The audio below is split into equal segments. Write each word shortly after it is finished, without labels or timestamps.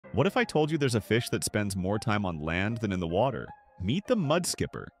What if I told you there's a fish that spends more time on land than in the water? Meet the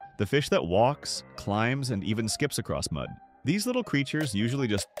mudskipper, the fish that walks, climbs, and even skips across mud. These little creatures, usually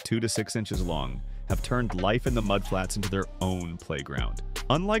just 2 to 6 inches long, have turned life in the mudflats into their own playground.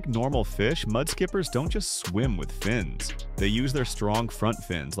 Unlike normal fish, mudskippers don't just swim with fins. They use their strong front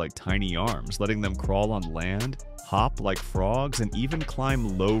fins like tiny arms, letting them crawl on land, hop like frogs, and even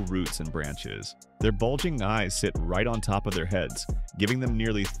climb low roots and branches. Their bulging eyes sit right on top of their heads, giving them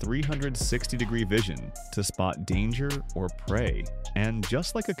nearly 360-degree vision to spot danger or prey. And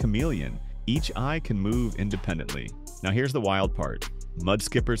just like a chameleon, each eye can move independently. Now here's the wild part.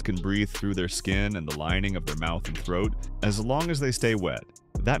 Mudskippers can breathe through their skin and the lining of their mouth and throat as long as they stay wet.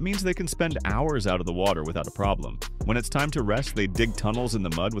 That means they can spend hours out of the water without a problem. When it's time to rest, they dig tunnels in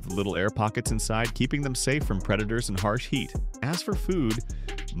the mud with little air pockets inside, keeping them safe from predators and harsh heat. As for food,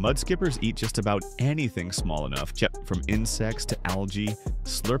 mudskippers eat just about anything small enough, from insects to algae,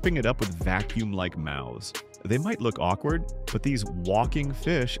 slurping it up with vacuum-like mouths. They might look awkward, but these walking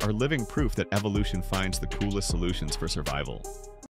fish are living proof that evolution finds the coolest solutions for survival.